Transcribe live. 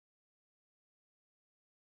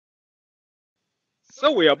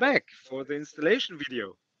So we are back for the installation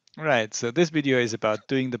video. Right, so this video is about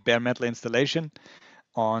doing the bare metal installation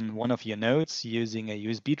on one of your nodes using a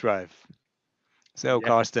USB drive. So Yeah,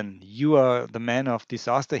 Carsten, you are the man of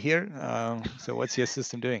disaster here. So what's your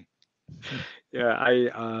system doing? yeah.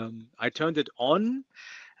 I turned it on.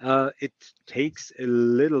 It takes a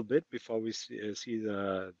little bit before we see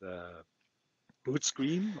the boot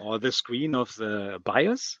screen or the screen of the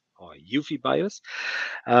BIOS or UFI BIOS.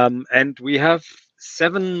 And we have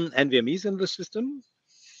 7 NVMEs in the system,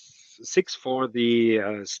 6 for the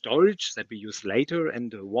storage that we use later,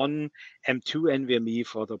 and one M2 NVMe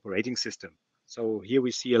for the operating system. So here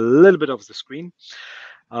we see a little bit of the screen.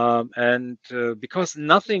 And because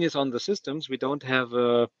nothing is on the systems, we don't have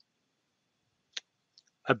a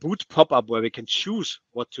boot pop-up where we can choose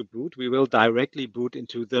what to boot. We will directly boot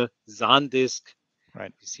into the SanDisk.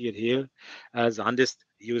 Right. You see it here, SanDisk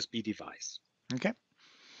USB device. Okay.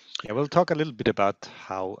 Yeah, we'll talk a little bit about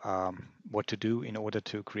how what to do in order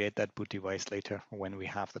to create that boot device later when we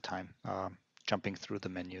have the time, jumping through the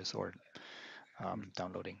menus or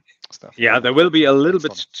downloading stuff. Yeah, there will be a No little problem.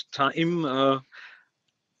 bit time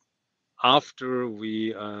after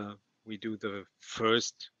we do the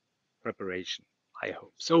first preparation, I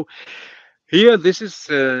hope. So here, this is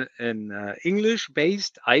an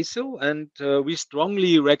English-based ISO, and we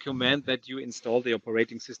strongly recommend that you install the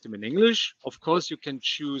operating system in English. Of course, you can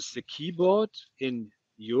choose the keyboard in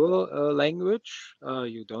your language.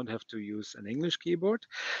 You don't have to use an English keyboard.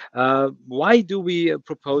 Why do we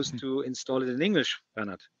propose to install it in English,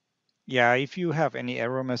 Bernard? Yeah, if you have any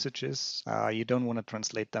error messages, you don't want to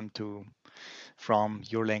translate them to from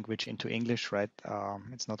your language into English, right?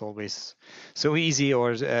 It's not always so easy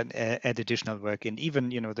or add additional work. And even,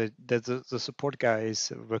 the support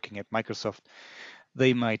guys working at Microsoft,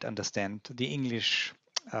 they might understand the English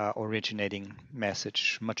originating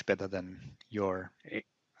message much better than your E-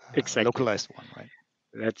 Exactly. localized one, right?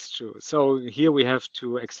 That's true. So here we have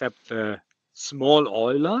to accept the small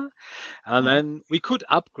Euler, and Mhm. then we could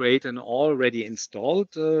upgrade an already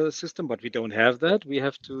installed system, but we don't have that. We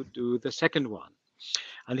have to do the second one.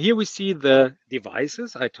 And here we see the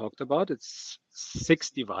devices I talked about. It's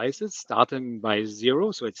 6 devices starting by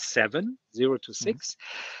 0, so it's 7, 0 to Mhm. 6.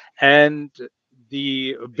 And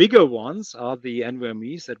the bigger ones are the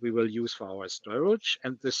NVMEs that we will use for our storage.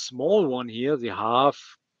 And the small one here,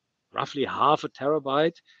 roughly half a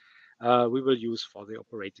terabyte, we will use for the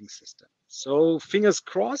operating system. So fingers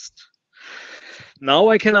crossed. Now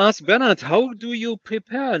I can ask Bernard, how do you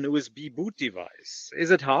prepare an USB boot device?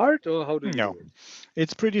 Is it hard or how do you No, do it?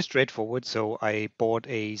 it's pretty straightforward. So I bought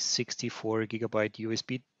a 64 gigabyte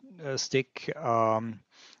USB stick.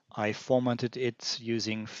 I formatted it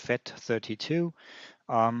using FAT32.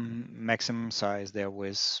 Maximum size there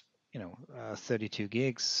was, 32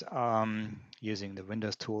 gigs using the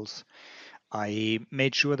Windows tools. I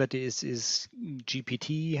made sure that this is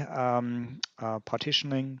GPT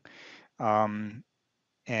partitioning. Um,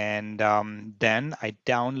 and then I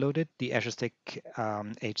downloaded the Azure Stack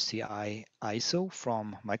HCI ISO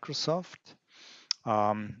from Microsoft.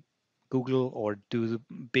 Um, Google or do the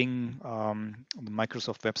Bing, the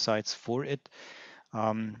Microsoft websites for it.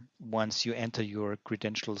 Once you enter your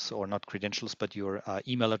credentials, or not credentials, but your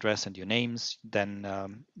email address and your names, then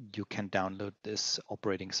you can download this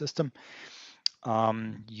operating system.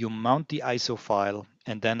 You mount the ISO file,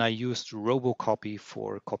 and then I used Robocopy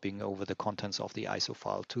for copying over the contents of the ISO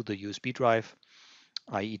file to the USB drive.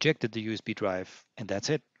 I ejected the USB drive, and that's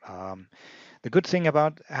it. The good thing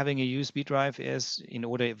about having a USB drive is, in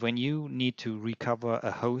order when you need to recover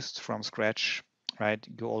a host from scratch, right?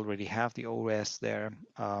 You already have the OS there.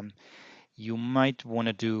 You might want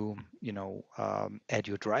to do, add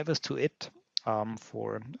your drivers to it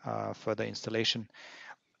for further installation.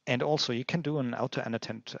 And also, you can do an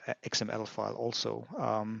auto-annotate XML file also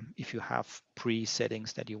if you have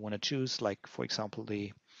pre-settings that you want to choose, like, for example,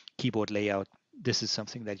 the keyboard layout. This is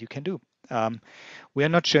something that you can do. We are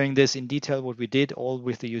not showing this in detail, what we did all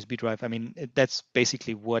with the USB drive. I mean, that's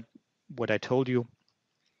basically what I told you.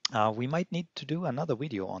 We might need to do another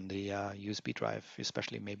video on the USB drive,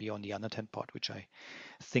 especially maybe on the unattended part, which I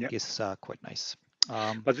Yeah. think is quite nice.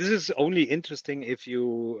 Um, But this is only interesting if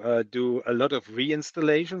you do a lot of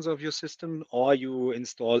reinstallations of your system or you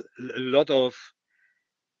install a lot of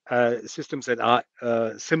systems that are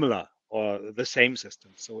similar or the same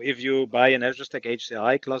system. So if you buy an Azure Stack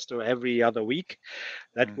HCI cluster every other week,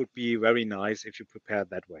 that mm, would be very nice if you prepare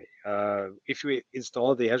that way. If you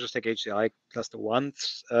install the Azure Stack HCI cluster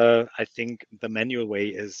once, I think the manual way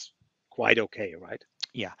is quite okay, right?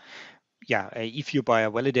 yeah. yeah, if you buy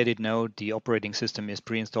a validated node, the operating system is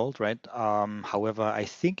pre-installed, right? However, I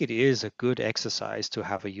think it is a good exercise to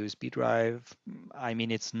have a USB drive. I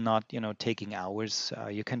mean, it's not, taking hours.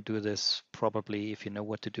 You can do this probably, if you know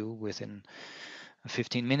what to do, within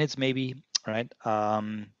 15 minutes, maybe, right?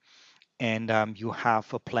 And you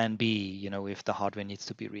have a plan B, if the hardware needs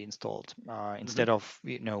to be reinstalled. Hmm. Instead of,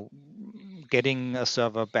 getting a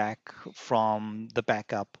server back from the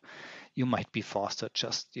backup, you might be faster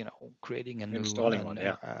just, creating a new Installing one,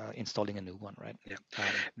 and yeah. installing a new one, right? Yeah. Um,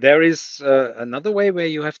 There is another way where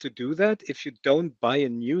you have to do that. If you don't buy a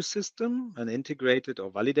new system, an integrated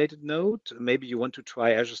or validated node, maybe you want to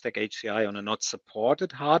try Azure Stack HCI on a not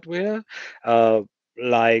supported hardware, uh,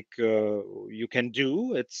 you can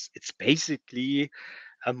do. It's basically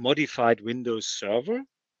a modified Windows Server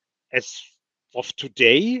as of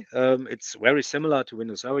today. It's very similar to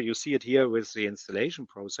Windows Server. You see it here with the installation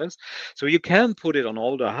process. So you can put it on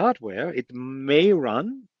older hardware. It may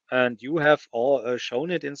run, and you have all shown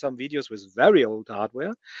it in some videos with very old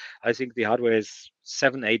hardware. I think the hardware is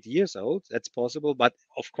 7, 8 years old. That's possible, but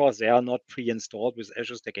of course they are not pre-installed with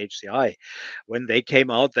Azure Stack HCI. When they came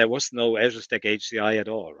out, there was no Azure Stack HCI at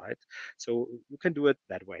all, right? So you can do it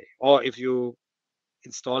that way. Or if you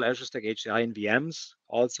install Azure Stack HCI in VMs,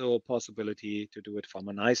 also a possibility to do it from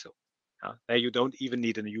an ISO. There you don't even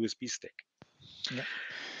need a USB stick. yeah.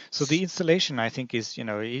 So the installation, I think, is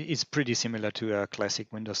pretty similar to a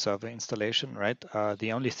classic Windows Server installation, right?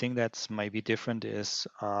 The only thing that's maybe different is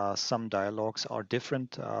some dialogues are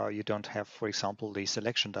different. You don't have, for example, the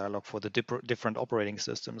selection dialog for the different operating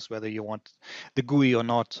systems, whether you want the GUI or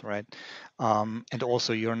not, right? And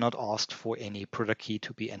also, you're not asked for any product key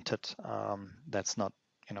to be entered. That's not,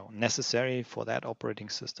 necessary for that operating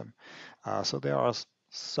system. So there are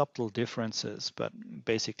subtle differences, but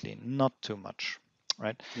basically not too much,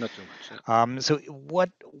 right? Not too much. Yeah. So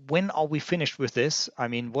when are we finished with this? I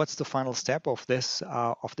mean, what's the final step of this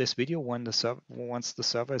video when once the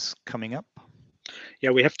server is coming up?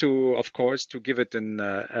 Yeah, we have to, of course, to give it an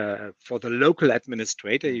for the local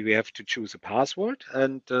administrator, we have to choose a password,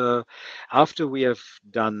 and after we have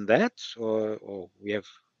done that, or we have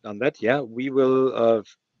done that, yeah, we will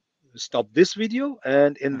stop this video,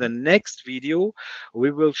 and in the Mhm. next video we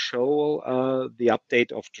will show the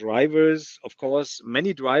update of drivers. Of course,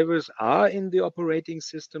 many drivers are in the operating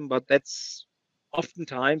system, but that's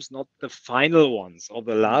oftentimes not the final ones or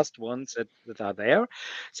the Mhm. last ones that are there.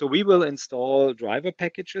 So we will install driver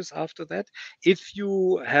packages after that. If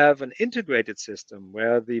you have an integrated system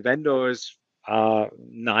where the vendors are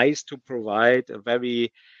nice to provide a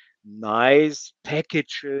very nice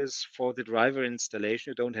packages for the driver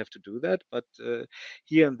installation. You don't have to do that. But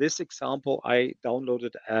here in this example, I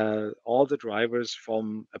downloaded all the drivers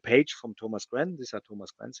from a page from Thomas Gren. These are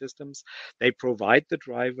Thomas Gren systems. They provide the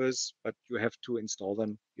drivers, but you have to install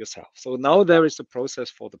them yourself. So now there is a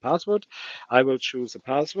process for the password. I will choose a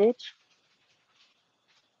password.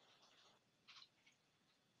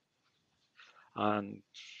 And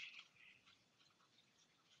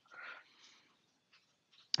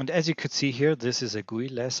And as you could see here, this is a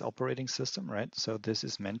GUI-less operating system, right? So this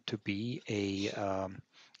is meant to be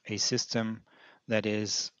a system that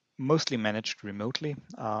is mostly managed remotely,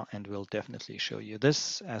 and we'll definitely show you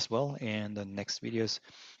this as well in the next videos.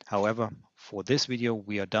 However, for this video,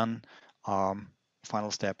 we are done. Final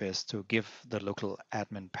step is to give the local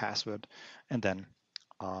admin password and then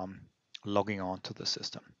um, logging on to the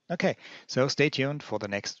system. Okay, so stay tuned for the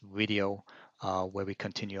next video where we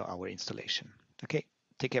continue our installation. Okay.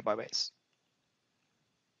 Take care. Bye, bye.